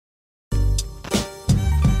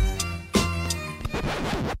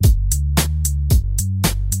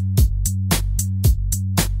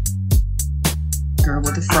Girl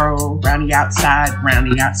with the fro, round the outside, round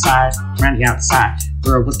the outside, round the outside.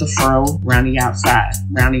 Girl with the fro, round the outside,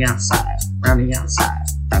 round the outside, round the outside,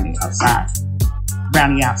 round the outside,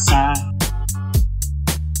 round the outside.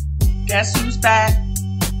 Guess who's back?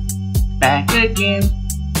 Back again.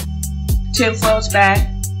 Tenfold's back.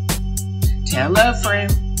 Tell a friend.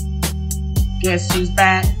 Guess who's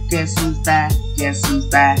back? Guess who's back? Guess who's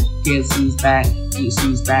back? Guess who's back? Guess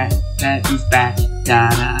who's back? That who's back? Da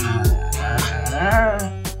da da da da.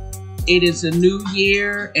 It is a new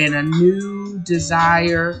year and a new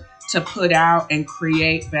desire to put out and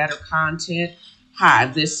create better content. Hi,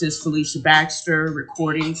 this is Felicia Baxter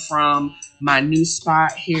recording from my new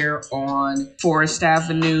spot here on Forest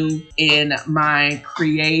Avenue in my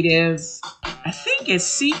creative, I think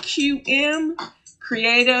it's CQM,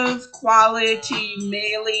 Creative Quality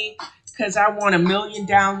Melee, because I want 1 million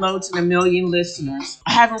downloads and 1 million listeners.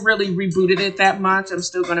 I haven't really rebooted it that much. I'm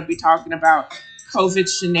still going to be talking about COVID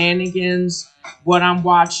shenanigans, what I'm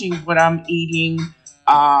watching, what I'm eating,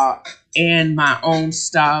 and my own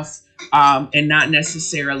stuff. And not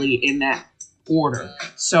necessarily in that order.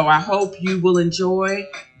 So I hope you will enjoy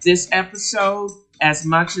this episode as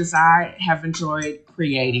much as I have enjoyed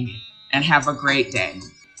creating it. And have a great day.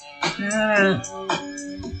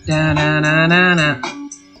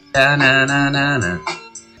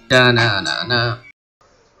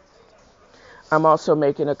 I'm also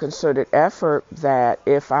making a concerted effort that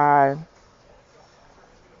if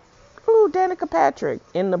Danica Patrick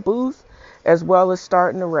in the booth, as well as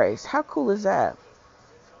starting the race. How cool is that?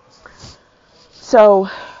 So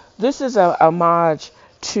this is a homage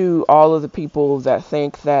to all of the people that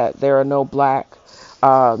think that there are no black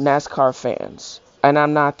NASCAR fans. And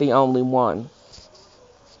I'm not the only one.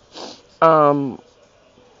 I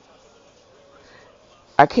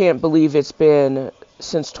can't believe it's been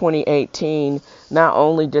since 2018. Not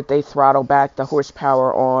only did they throttle back the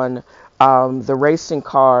horsepower on the racing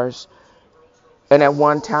cars, and at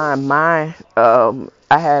one time, I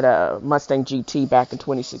had a Mustang GT back in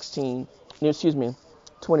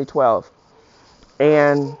 2012.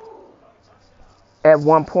 And at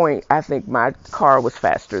one point, I think my car was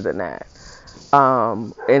faster than that.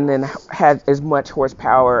 And then had as much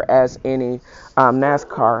horsepower as any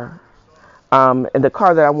NASCAR. And the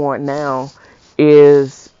car that I want now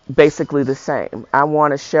is basically the same. I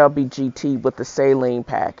want a Shelby GT with the saline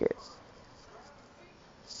packet.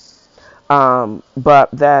 But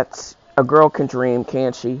that's, a girl can dream,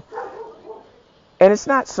 can't she? And it's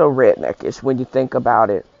not so redneckish when you think about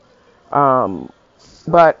it.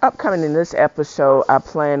 But upcoming in this episode, I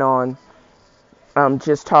plan on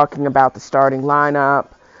just talking about the starting lineup,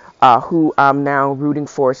 who I'm now rooting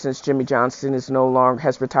for since Jimmy Johnson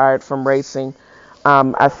has retired from racing.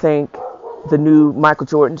 I think the new Michael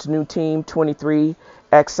Jordan's new team,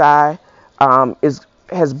 23XI,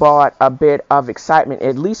 has brought a bit of excitement,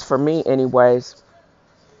 at least for me anyways,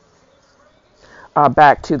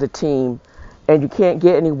 back to the team. And you can't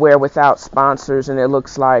get anywhere without sponsors, and it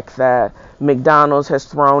looks like that McDonald's has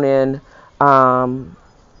thrown in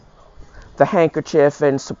the handkerchief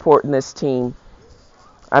and supporting this team.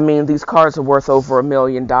 I mean, these cars are worth over $1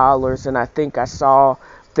 million, and I think I saw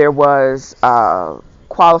there was a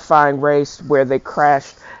qualifying race where they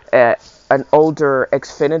crashed at an older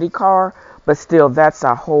Xfinity car. But still, that's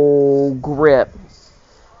a whole grip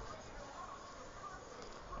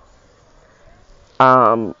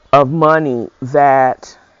of money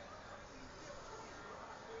that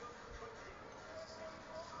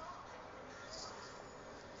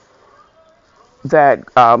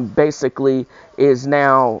basically is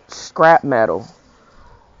now scrap metal.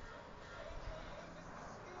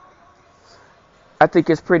 I think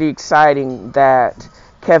it's pretty exciting that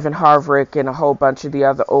Kevin Harvick and a whole bunch of the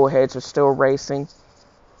other old heads are still racing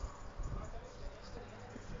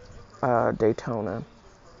Daytona.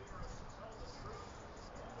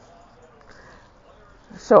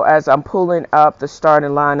 So as I'm pulling up the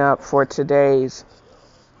starting lineup for today's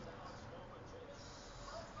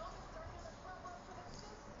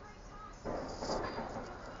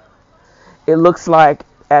it looks like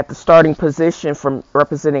at the starting position from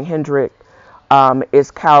representing Hendrick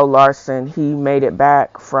is Kyle Larson. He made it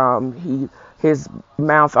back from his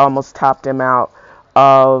mouth almost topped him out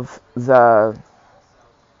of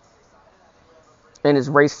and his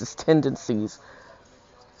racist tendencies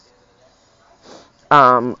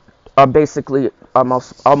are basically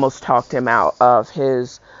almost talked him out of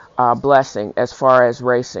his blessing as far as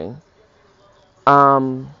racing.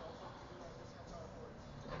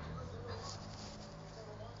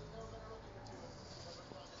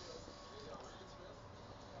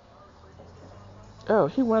 Oh,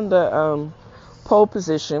 he won the pole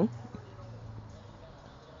position.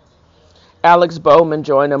 Alex Bowman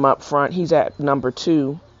joined him up front. He's at number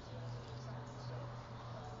 2.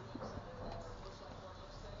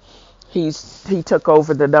 He took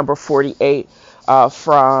over the number 48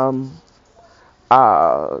 from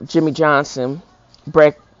Jimmy Johnson.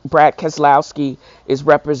 Brad Keselowski is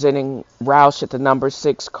representing Roush at the number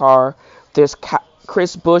 6 car. There's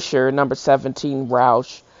Chris Buescher, number 17,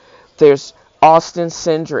 Roush. There's Austin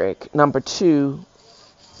Cindric, number 2,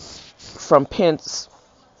 from Pence.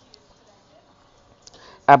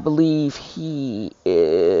 I believe he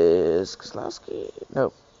is Keselowski.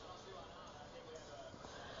 No.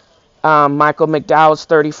 Michael McDowell's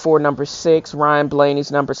 34, number 6. Ryan Blaney's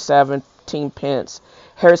number 7, Team Pence.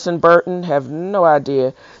 Harrison Burton, have no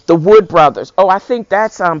idea. The Wood Brothers. Oh, I think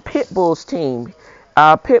that's Pitbull's team.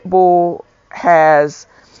 Pitbull has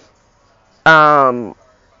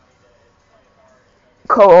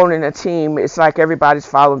co-owning a team. It's like everybody's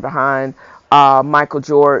following behind Michael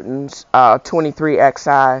Jordan's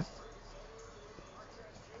 23XI.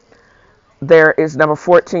 There is number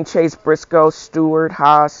 14, Chase Briscoe, Stewart,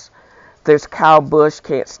 Haas. There's Kyle Busch,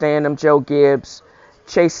 can't stand him, Joe Gibbs.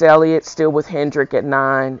 Chase Elliott still with Hendrick at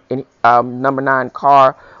 9, and number 9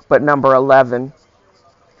 car, but number 11.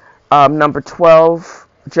 Number 12,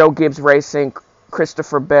 Joe Gibbs Racing,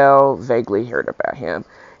 Christopher Bell, vaguely heard about him.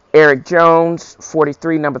 Eric Jones,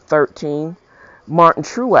 43, number 13. Martin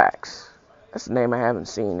Truex, that's a name I haven't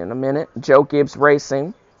seen in a minute. Joe Gibbs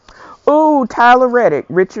Racing. Ooh, Tyler Reddick,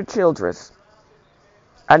 Richard Childress.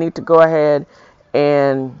 I need to go ahead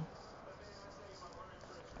and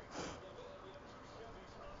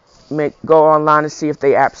go online and see if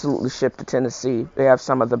they absolutely ship to Tennessee. They have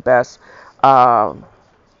some of the best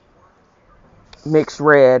mixed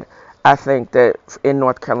red, I think, that in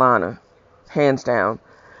North Carolina, hands down.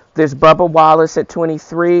 There's Bubba Wallace at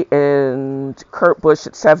 23 and Kurt Busch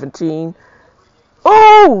at 17.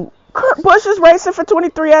 Oh, Kurt Busch is racing for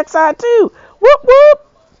 23XI too. Whoop whoop.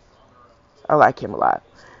 I like him a lot.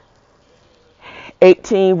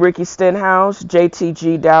 18, Ricky Stenhouse,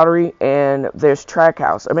 JTG Dowdery, and there's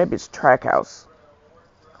Trackhouse, or maybe it's Trackhouse.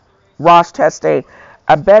 Ross Chastain.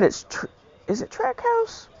 I bet it's, is it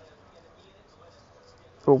Trackhouse?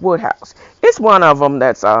 Or Woodhouse? It's one of them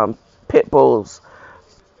that's Pitbull's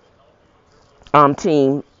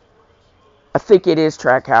team. I think it is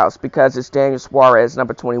Trackhouse because it's Daniel Suarez,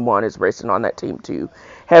 number 21, is racing on that team too.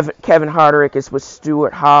 Kevin Harterick is with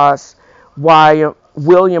Stewart Haas.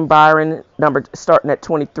 William Byron, starting at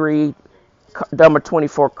 23, number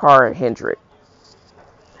 24, car Hendrick.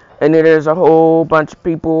 And then there's a whole bunch of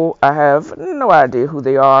people. I have no idea who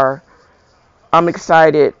they are. I'm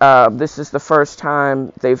excited. This is the first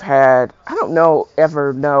time they've had, I don't know if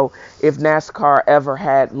NASCAR ever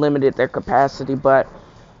had limited their capacity, but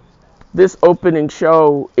this opening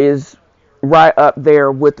show is right up there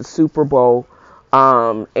with the Super Bowl.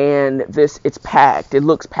 And it's packed. It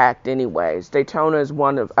looks packed anyways. Daytona is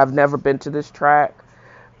I've never been to this track,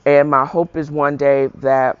 and my hope is one day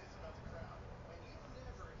that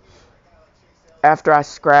after I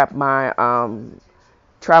scrap my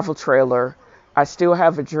travel trailer, I still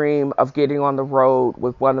have a dream of getting on the road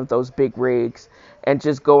with one of those big rigs and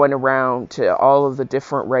just going around to all of the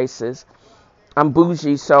different races. I'm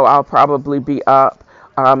bougie, so I'll probably be up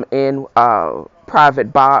in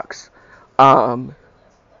private box.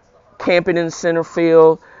 Camping in center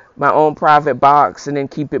field, my own private box, and then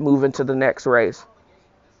keep it moving to the next race.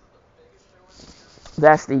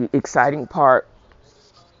 That's the exciting part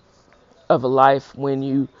of a life when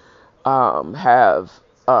you have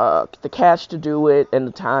the cash to do it and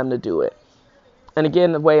the time to do it. And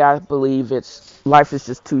again, the way I believe life is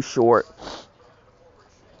just too short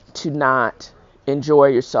to not enjoy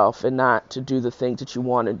yourself and not to do the things that you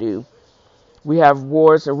want to do. We have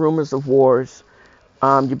wars and rumors of wars,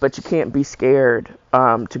 but you can't be scared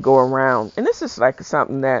to go around. And this is like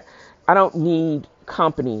something that I don't need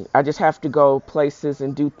company. I just have to go places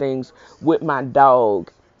and do things with my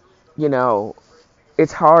dog. You know,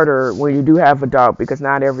 it's harder when you do have a dog because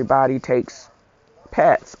not everybody takes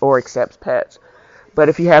pets or accepts pets. But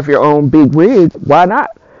if you have your own big rig, why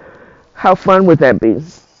not? How fun would that be?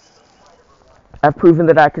 I've proven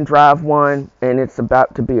that I can drive one, and it's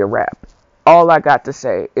about to be a wrap. All I got to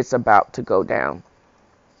say, it's about to go down.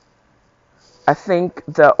 I think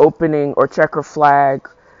the opening or checker flag,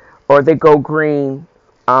 or they go green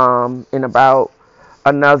in about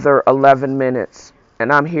another 11 minutes,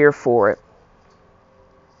 and I'm here for it.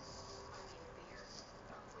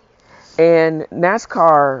 And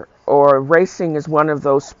NASCAR or racing is one of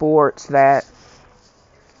those sports that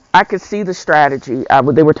I could see the strategy.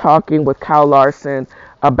 They were talking with Kyle Larson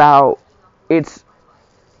about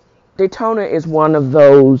Daytona is one of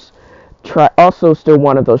those also still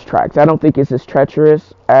one of those tracks. I don't think it's as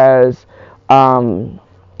treacherous as um,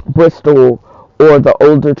 Bristol or the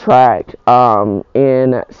older track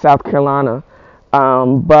in South Carolina.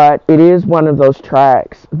 But it is one of those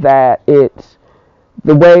tracks that it's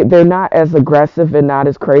the way they're not as aggressive and not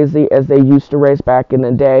as crazy as they used to race back in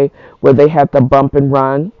the day where they had the bump and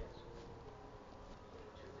run.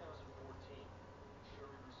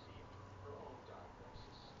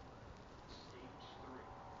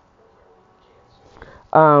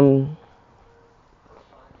 Um,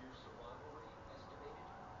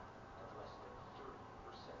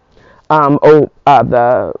 oh,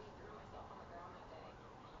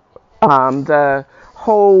 the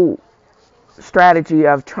whole strategy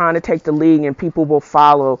of trying to take the lead and people will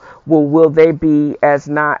follow. Will they be as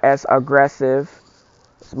not as aggressive?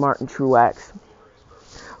 It's Martin Truex.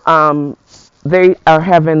 Um, they are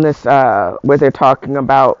having this where they're talking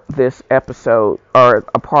about this episode or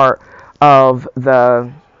a part of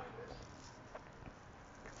the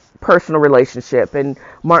personal relationship, and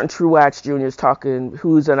Martin Truex Jr. is talking,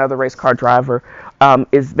 who's another race car driver,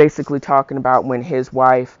 is basically talking about when his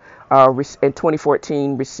wife in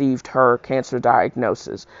 2014 received her cancer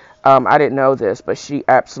diagnosis. I didn't know this, but she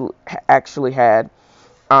actually had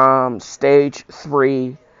stage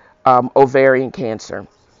 3 ovarian cancer.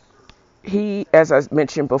 He, as I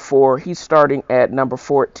mentioned before, he's starting at number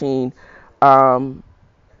 14 um,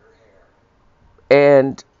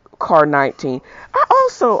 and car 19. I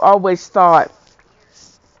also always thought,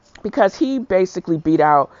 because he basically beat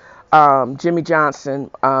out Jimmy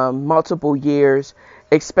Johnson multiple years,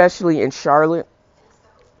 especially in Charlotte,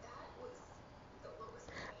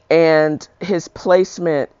 and his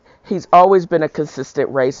placement, he's always been a consistent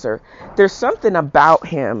racer. There's something about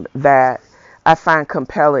him that I find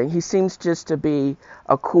compelling. He seems just to be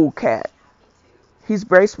a cool cat. He's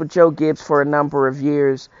raced with Joe Gibbs for a number of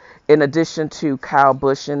years, in addition to Kyle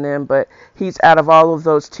Busch and them. But he's, out of all of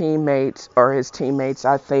those teammates, or his teammates,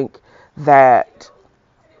 I think that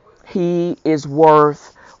he is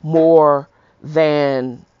worth more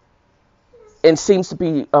than, and seems to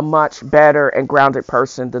be a much better and grounded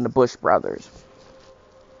person than the Busch brothers.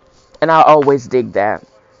 And I always dig that.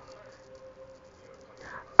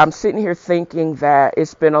 I'm sitting here thinking that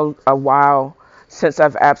it's been a while since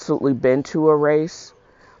I've absolutely been to a race.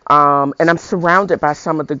 And I'm surrounded by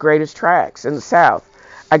some of the greatest tracks in the South.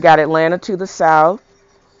 I got Atlanta to the south.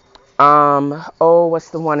 What's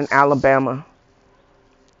the one in Alabama?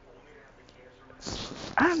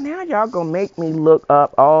 Now y'all gonna make me look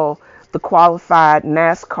up all the qualified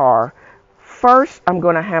NASCAR. First, I'm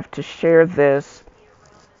gonna have to share this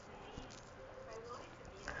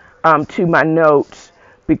to my notes,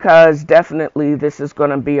 because definitely this is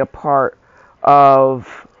gonna be a part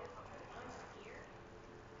of.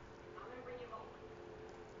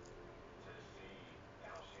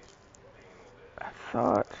 I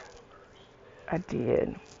thought I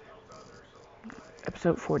did.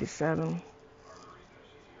 Episode 47.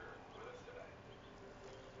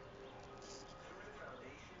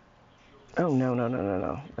 Oh, no, no, no, no,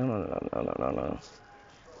 no. No, no, no, no, no, no, no.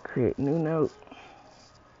 Create new note.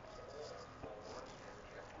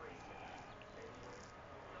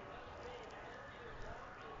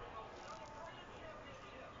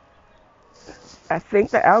 I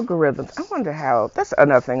think the algorithms, I wonder how, that's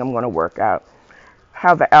another thing I'm going to work out,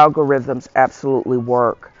 how the algorithms absolutely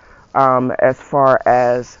work as far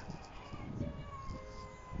as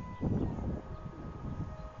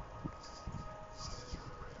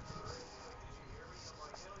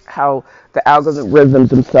how the algorithms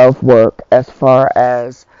themselves work, as far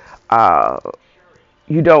as uh,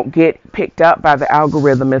 you don't get picked up by the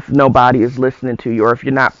algorithm if nobody is listening to you, or if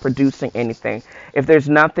you're not producing anything. If there's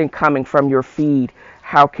nothing coming from your feed,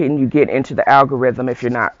 how can you get into the algorithm if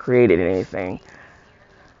you're not creating anything?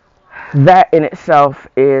 That in itself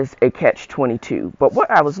is a catch-22. But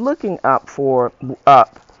what I was looking up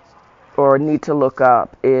or need to look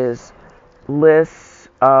up is lists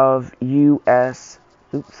of U.S.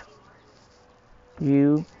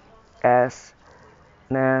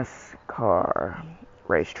 NASCAR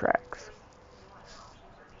racetracks.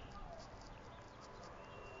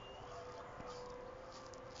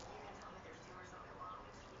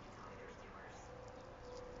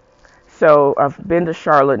 So I've been to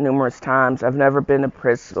Charlotte numerous times. I've never been to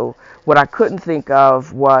Bristol. What I couldn't think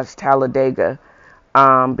of was Talladega,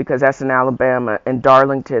 because that's in Alabama, and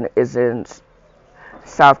Darlington is in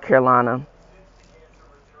South Carolina.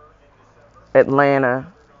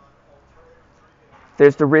 Atlanta.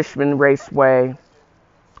 There's the Richmond Raceway.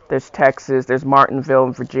 There's Texas. There's Martinsville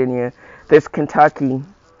in Virginia. There's Kentucky.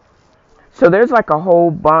 So there's like a whole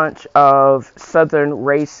bunch of southern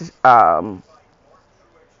raceways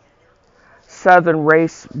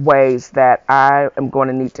that I am going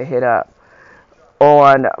to need to hit up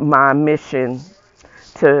on my mission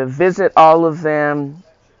to visit all of them,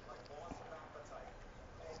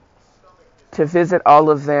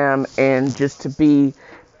 and just to be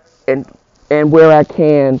and where I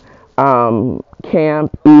can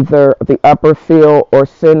camp either the upper field or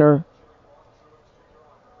center.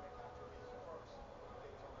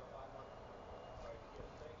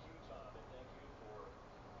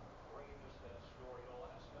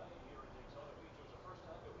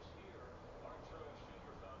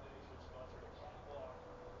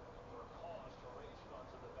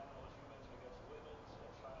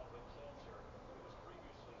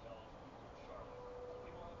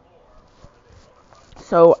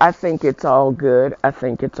 So I think it's all good. I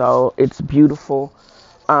think it's beautiful.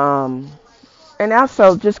 Um, and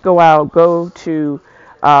also just go to,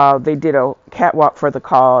 they did a catwalk for the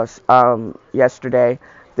cause yesterday.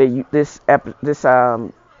 This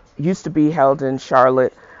used to be held in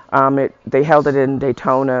Charlotte. They held it in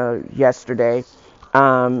Daytona yesterday,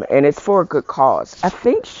 and it's for a good cause. I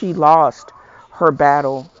think she lost her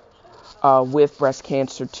battle with breast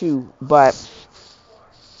cancer too, but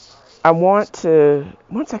I want to,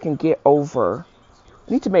 once I can get over,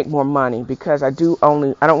 I need to make more money because I don't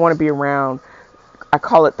want to be around, I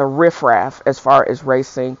call it the riffraff as far as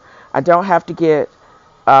racing. I don't have to get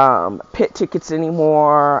pit tickets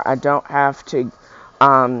anymore. I don't have to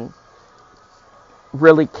um,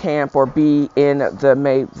 really camp or be in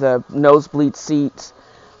the nosebleed seats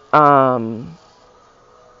um,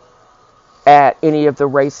 at any of the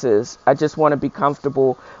races. I just want to be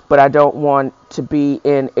comfortable, but I don't want to be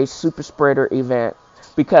in a super spreader event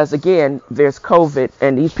because again, there's COVID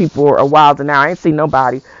and these people are wild. And now I ain't seen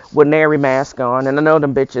nobody with nary mask on, and I know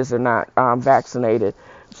them bitches are not vaccinated.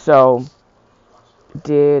 So,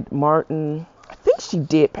 did Martin? I think she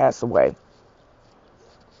did pass away.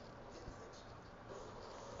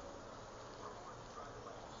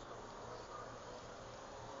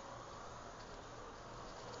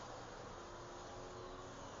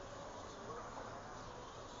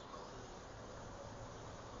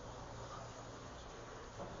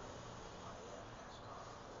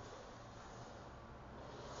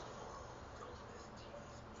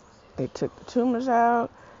 They took the tumors out.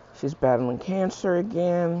 She's battling cancer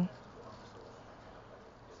again.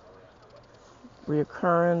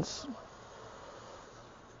 Reoccurrence.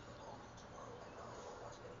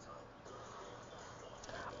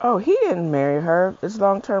 Oh, he didn't marry her. His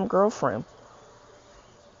long-term girlfriend.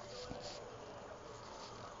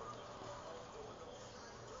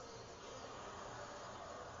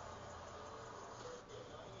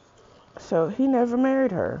 So he never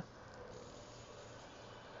married her.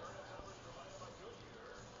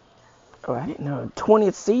 Oh, I didn't know.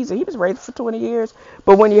 20th season. He was raised for 20 years.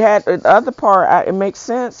 But when you had the other part, it makes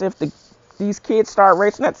sense if these kids start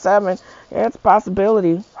racing at 7. Yeah, it's a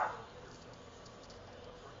possibility.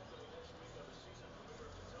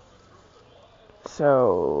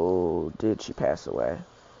 So, did she pass away?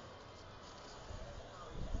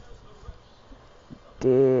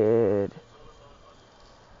 Did,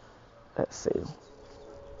 let's see.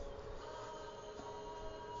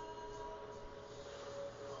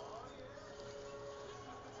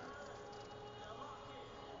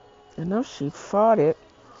 I know she fought it.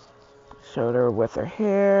 Showed her with her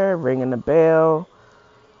hair, ringing the bell.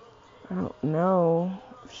 I don't know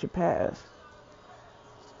if she passed.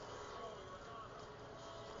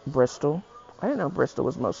 Bristol. I didn't know Bristol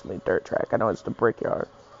was mostly dirt track. I know it's the Brickyard.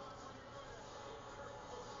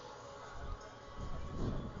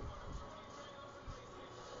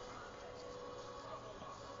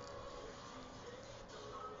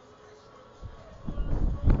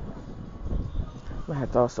 I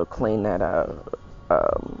have to also clean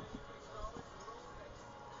um,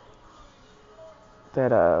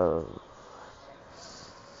 that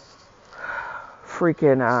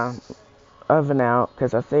freaking oven out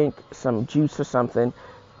because I think some juice or something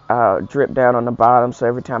dripped down on the bottom. So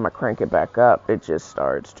every time I crank it back up, it just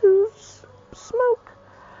starts to smoke.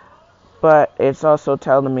 But it's also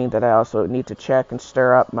telling me that I also need to check and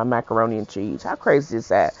stir up my macaroni and cheese. How crazy is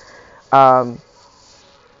that? Um,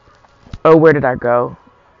 oh, where did I go?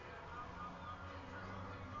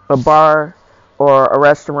 A bar or a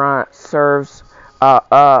restaurant serves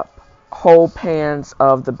up whole pans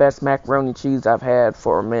of the best macaroni and cheese I've had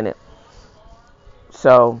for a minute.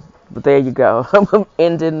 So, but there you go. I'm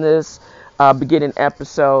ending this beginning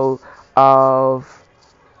episode of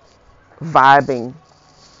vibing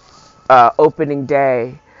opening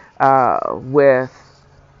day with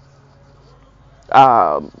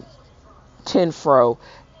um, Tenfro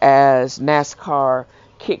as NASCAR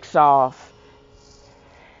kicks off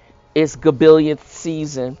its gabillionth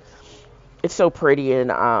season. It's so pretty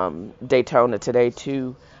in Daytona today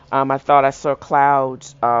too. I thought I saw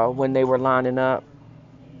clouds when they were lining up,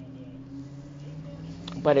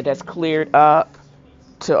 but it has cleared up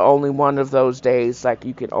to only one of those days like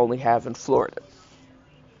you can only have in Florida.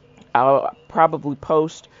 I'll probably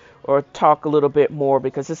post or talk a little bit more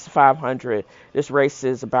because this is 500. This race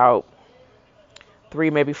is about 3,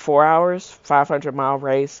 maybe 4 hours, 500-mile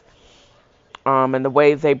race. And the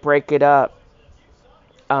way they break it up,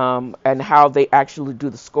 and how they actually do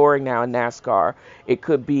the scoring now in NASCAR, it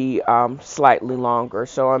could be slightly longer.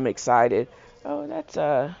 So I'm excited. Oh, that's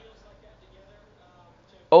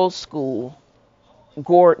old school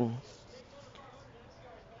Gordon,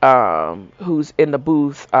 who's in the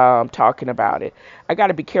booth talking about it. I got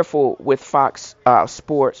to be careful with Fox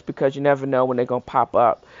Sports because you never know when they're going to pop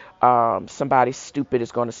up. Somebody stupid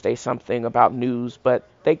is going to say something about news, but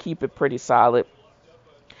they keep it pretty solid.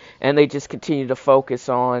 And they just continue to focus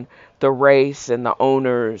on the race and the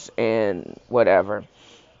owners and whatever.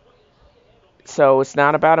 So it's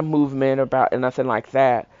not about a movement or about nothing like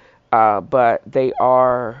that. But they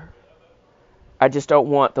are. I just don't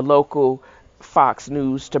want the local Fox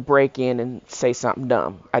News to break in and say something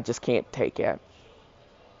dumb. I just can't take it.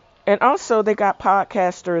 And also, they got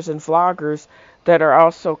podcasters and vloggers that are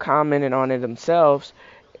also commenting on it themselves.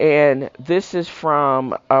 And this is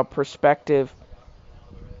from a perspective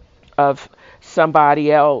of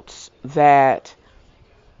somebody else that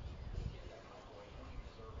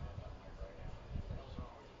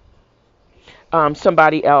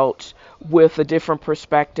somebody else with a different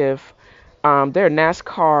perspective. There are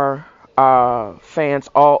NASCAR fans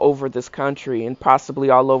all over this country and possibly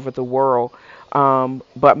all over the world.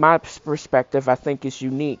 But my perspective, I think, is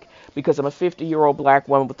unique because I'm a 50-year-old black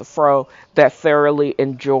woman with a fro that thoroughly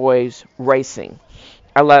enjoys racing.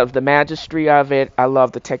 I love the majesty of it. I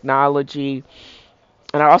love the technology.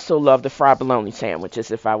 And I also love the fried bologna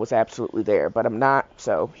sandwiches if I was absolutely there. But I'm not,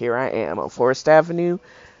 so here I am on Forest Avenue,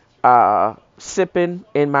 sipping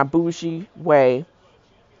in my bougie way,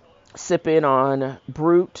 sipping on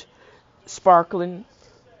brut, sparkling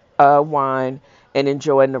wine, and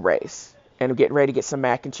enjoying the race. And I'm getting ready to get some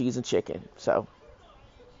mac and cheese and chicken. So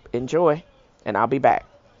enjoy, and I'll be back.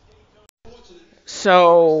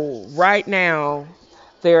 So right now,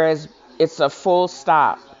 there is it's a full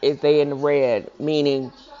stop. They in red,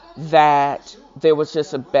 meaning that there was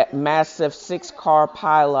just a massive 6-car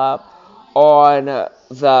pileup on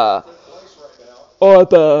the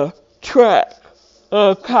track.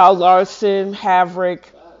 Kyle Larson, Havrick,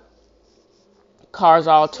 cars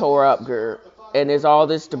all tore up, girl, and there's all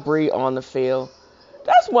this debris on the field.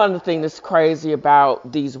 That's one of the things that's crazy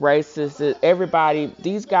about these races, that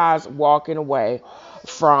these guys walking away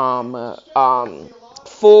from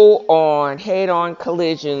full on head on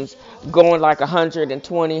collisions going like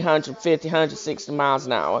 120, 150, 160 miles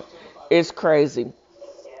an hour. It's crazy.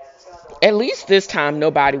 At least this time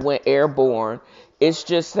nobody went airborne. It's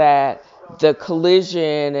just that the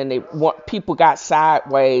collision and people got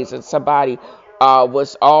sideways and somebody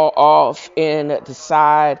was all off in the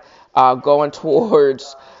side going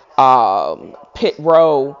towards pit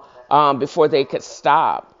row before they could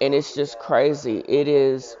stop. And it's just crazy. It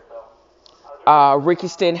is. Ricky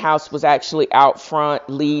Stenhouse was actually out front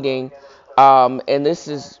leading. And this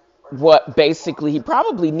is what basically he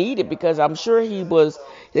probably needed because I'm sure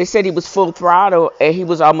they said he was full throttle and he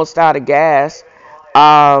was almost out of gas.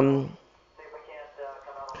 Um,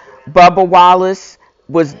 Bubba Wallace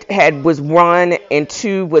was 1 and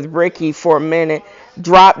 2 with Ricky for a minute,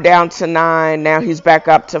 dropped down to 9. Now he's back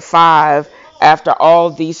up to 5 after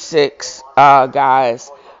all these 6 guys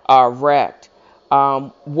are wrecked.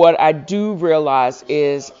 What I do realize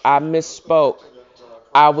is I misspoke.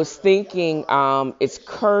 I was thinking it's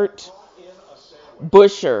Kurt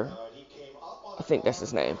Busher, I think that's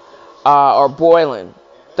his name, or Boylan,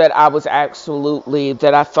 that I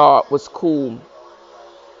thought was cool.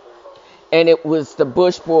 And it was the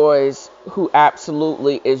Bush Boys who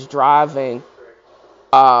absolutely is driving,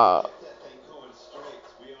 uh,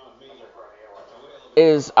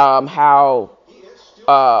 is how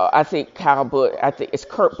I think it's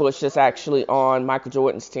Kurt Busch that's actually on Michael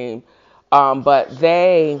Jordan's team. But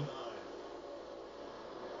they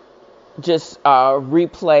just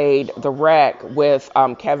replayed the wreck with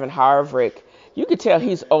Kevin Harvick. You could tell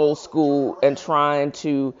he's old school and trying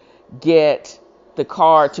to get the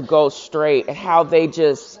car to go straight, and how they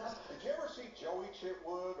just,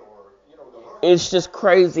 it's just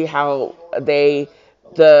crazy how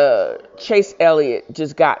the Chase Elliott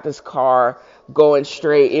just got this car going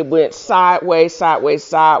straight. It went sideways, sideways,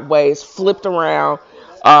 sideways, flipped around,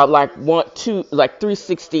 like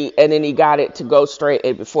 360, and then he got it to go straight,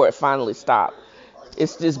 and before it finally stopped.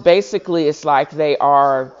 It's just basically, it's like they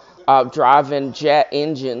are driving jet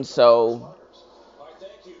engines, so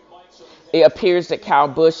it appears that Kyle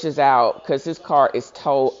Busch is out because his car is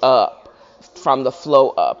towed up from the flow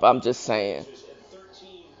up. I'm just saying.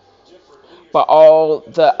 But all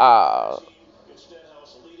the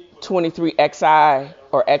 23XI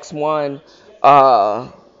or X1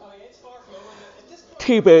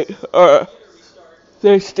 teammate,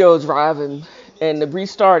 they're still driving. And the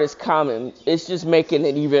restart is coming. It's just making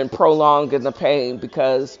it even prolonging the pain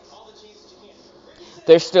because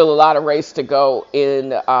there's still a lot of race to go in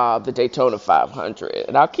the Daytona 500.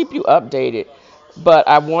 And I'll keep you updated. But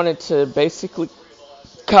I wanted to basically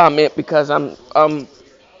comment because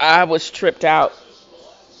I was tripped out.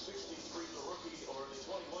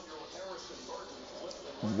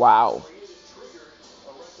 Wow.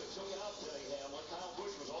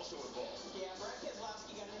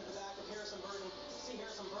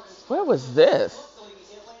 Where was this?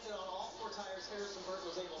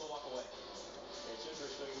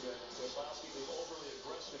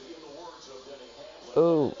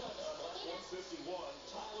 Ooh.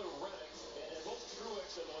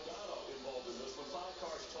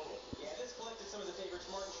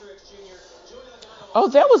 Oh,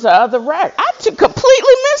 there was the other wreck. I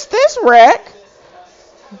completely missed this wreck.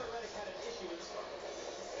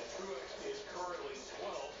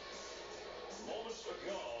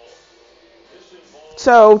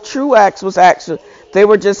 So Truex was actually, they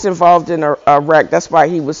were just involved in a wreck. That's why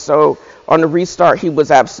he was so, on the restart, he was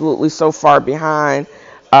absolutely so far behind.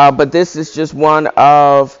 But this is just one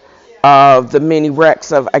of the many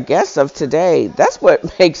wrecks of, I guess, of today. That's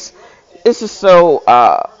what makes, this is so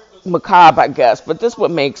macabre, I guess, but this is what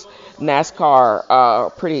makes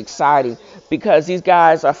NASCAR pretty exciting because these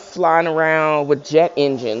guys are flying around with jet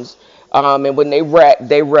engines. And when they wreck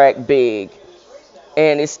big.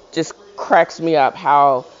 And it just cracks me up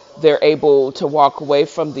how they're able to walk away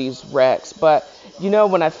from these wrecks. But,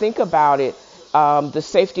 when I think about it, the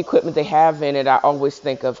safety equipment they have in it, I always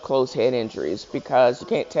think of closed head injuries because you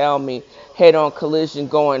can't tell me head-on collision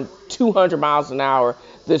going 200 miles an hour,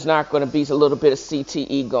 there's not going to be a little bit of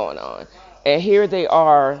CTE going on. And here they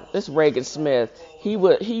are, this Reagan Smith, he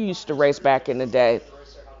used to race back in the day.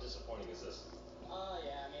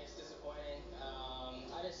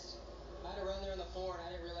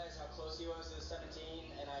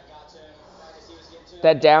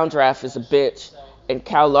 That downdraft is a bitch, and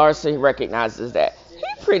Kyle Larson recognizes that.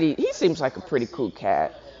 He seems like a pretty cool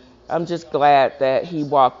cat. I'm just glad that he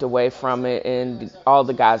walked away from it, and all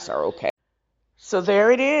the guys are okay. So there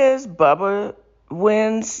it is. Bubba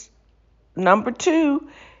wins number 2.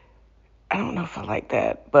 I don't know if I like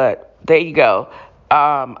that, but there you go.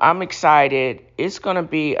 I'm excited. It's going to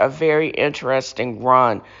be a very interesting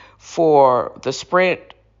run for the Sprint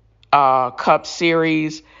Cup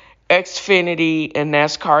Series, Xfinity, and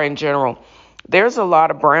NASCAR in general. There's a lot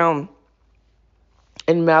of brown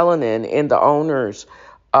and melanin in the owners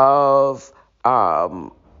of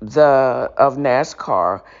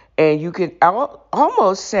NASCAR, and you can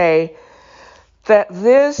almost say that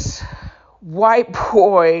this white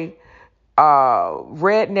boy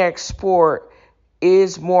redneck sport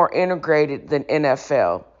is more integrated than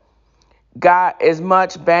NFL. Got as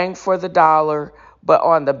much bang for the dollar. But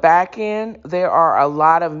on the back end, there are a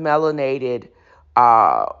lot of melanated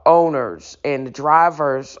owners, and the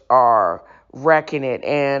drivers are wrecking it.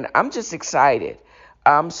 And I'm just excited.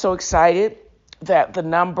 I'm so excited that the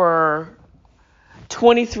number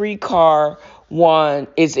 23 car one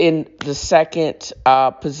is in the second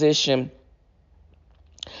position.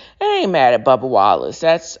 I ain't mad at Bubba Wallace.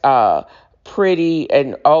 That's pretty,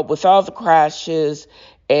 and with all the crashes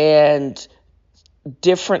and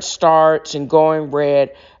different starts and going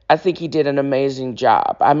red, I think he did an amazing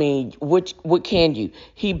job. I mean, what can you?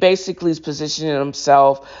 He basically is positioning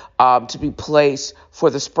himself to be placed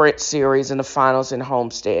for the Sprint Series and the finals in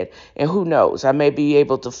Homestead. And who knows? I may be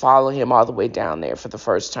able to follow him all the way down there for the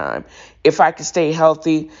first time. If I can stay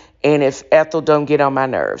healthy and if Ethel don't get on my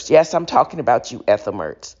nerves. Yes, I'm talking about you, Ethel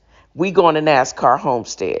Mertz. We going to NASCAR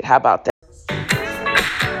Homestead. How about that?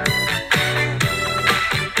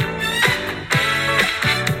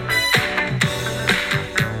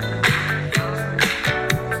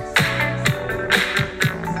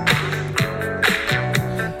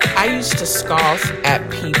 I used to scoff at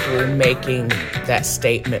people making that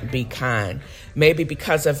statement, be kind. Maybe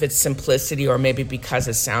because of its simplicity, or maybe because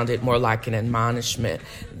it sounded more like an admonishment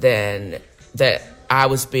than that I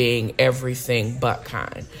was being everything but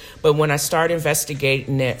kind. But when I started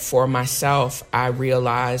investigating it for myself, I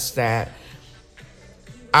realized that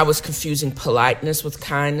I was confusing politeness with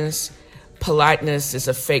kindness. Politeness is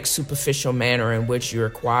a fake, superficial manner in which you're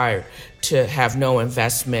required to have no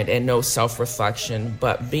investment and no self-reflection.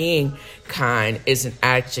 But being kind is an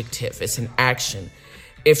adjective, it's an action.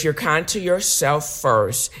 If you're kind to yourself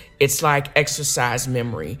first, it's like exercise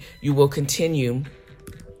memory. You will continue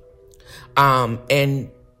and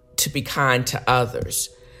to be kind to others.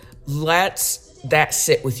 Let that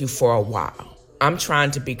sit with you for a while. I'm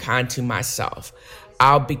trying to be kind to myself.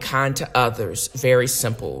 I'll be kind to others. Very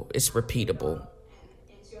simple. It's repeatable.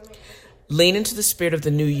 Lean into the spirit of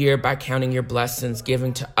the new year by counting your blessings,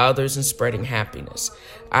 giving to others, and spreading happiness.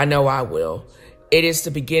 I know I will. It is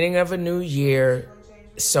the beginning of a new year.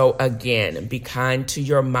 So again, be kind to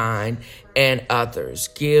your mind and others.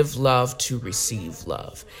 Give love to receive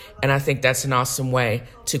love. And I think that's an awesome way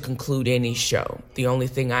to conclude any show. The only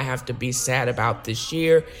thing I have to be sad about this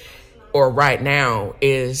year or right now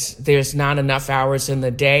is there's not enough hours in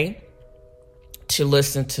the day to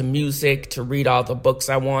listen to music, to read all the books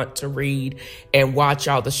I want to read, and watch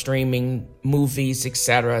all the streaming movies,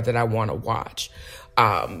 etc. that I want to watch.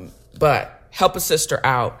 But help a sister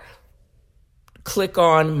out. Click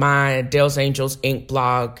on my Dale's Angels Inc.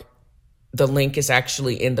 blog. The link is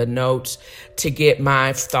actually in the notes to get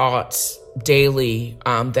my thoughts daily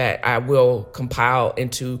that I will compile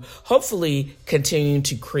into hopefully continuing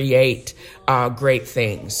to create great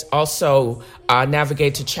things. Also,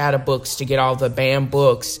 navigate to Chatterbooks to get all the banned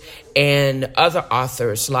books and other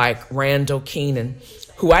authors like Randall Keenan,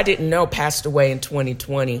 who I didn't know passed away in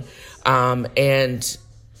 2020 and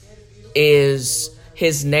is...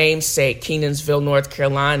 His namesake, Kenansville, North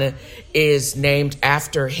Carolina, is named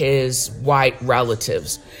after his white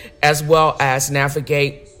relatives, as well as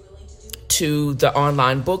navigate to the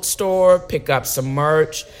online bookstore, pick up some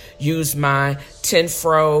merch, use my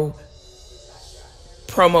 10fro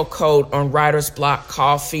promo code on Writer's Block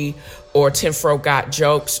Coffee or 10fro Got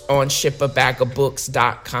Jokes on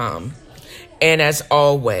shipabagofbooks.com. And as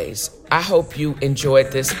always, I hope you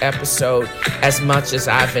enjoyed this episode as much as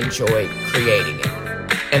I've enjoyed creating it.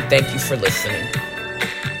 And thank you for listening.